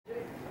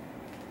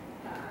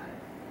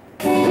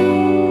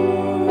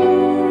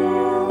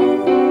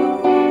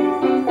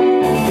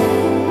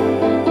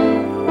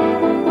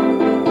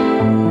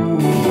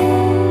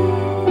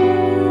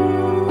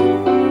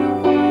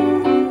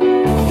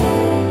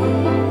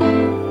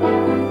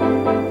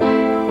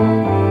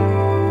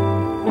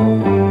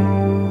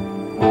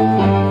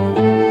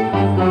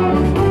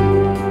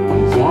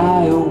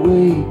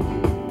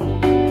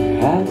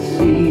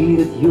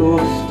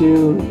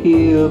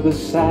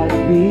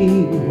beside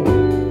me.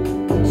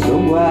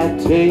 So I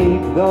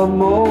take the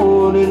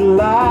morning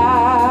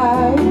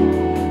light,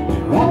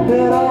 wrap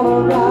it all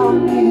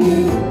around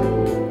me.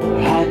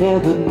 I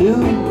never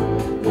knew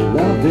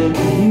loving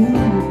you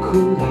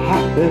could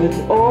happen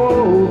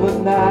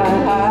overnight.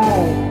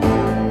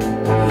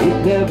 It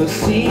never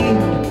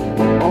seemed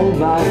all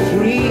my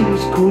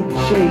dreams could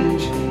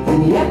change,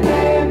 and yet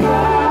they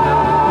might.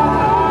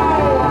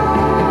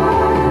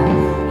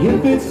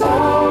 If it's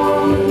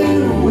all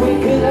new,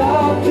 waking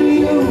up to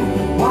you,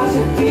 why's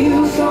it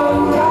feel so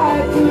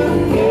right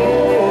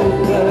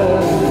together?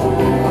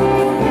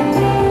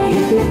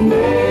 If it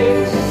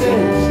makes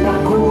sense,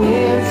 not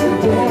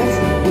coincidence,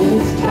 then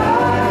it's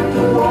time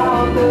to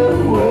wonder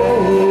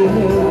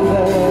whether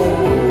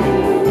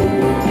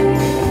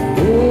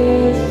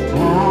this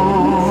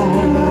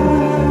time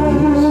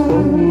is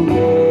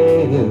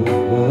forever.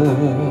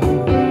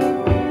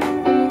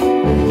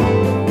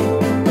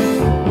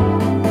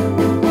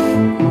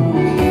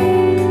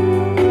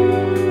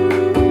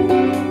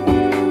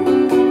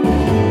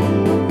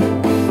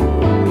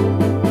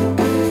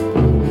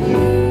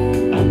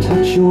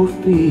 Your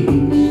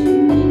face,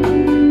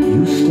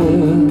 you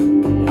stir,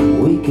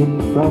 waking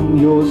from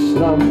your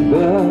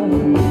slumber,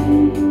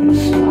 and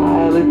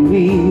smile at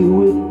me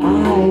with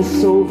eyes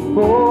so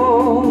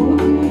full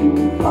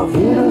of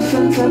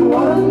innocence and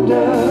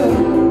wonder.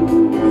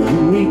 You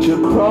reach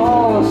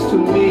across to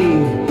me,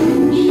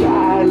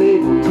 shyly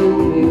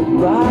take me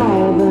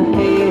by the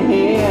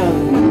hand,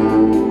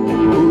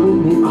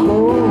 pulling me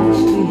close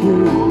to you,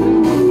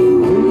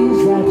 ways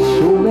that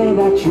show me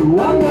that you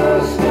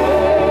understand.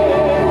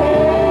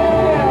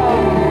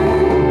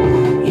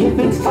 If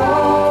it's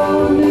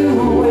all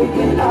new,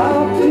 waking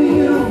up to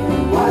you,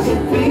 why's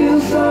it feel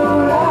so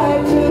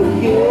right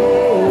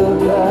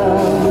together?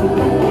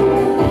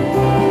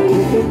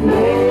 If it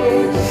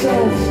makes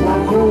sense,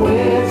 not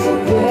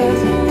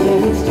coincidence,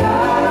 then it's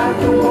time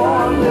to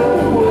wonder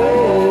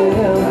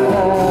whether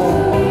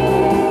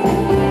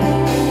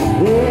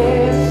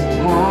this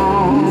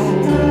time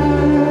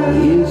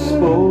is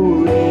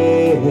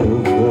forever.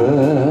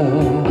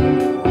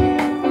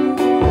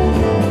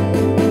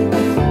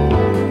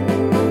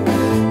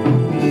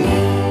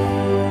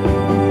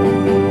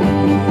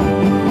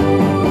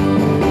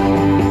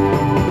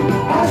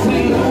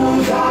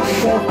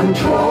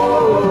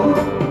 Control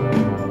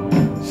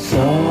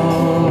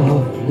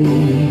softly,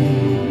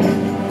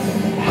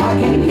 I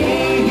can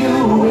hear you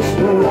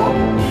whisper up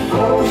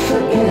close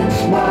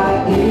against my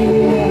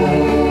ear.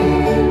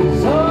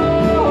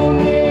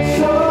 Softly,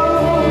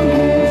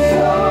 softly,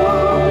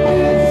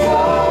 softly,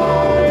 softly,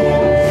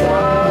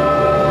 softly.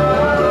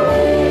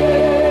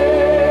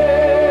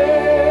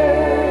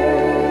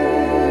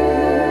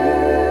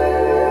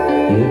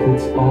 If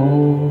it's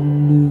all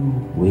new,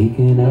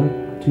 waking up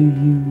to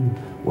you,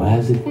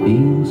 why's it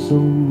feel so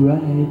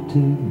right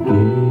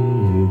together?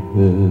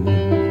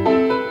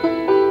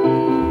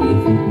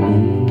 If it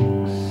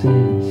makes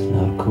sense,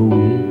 not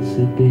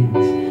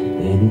coincidence,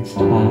 then it's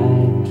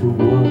time to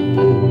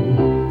wonder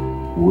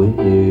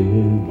whether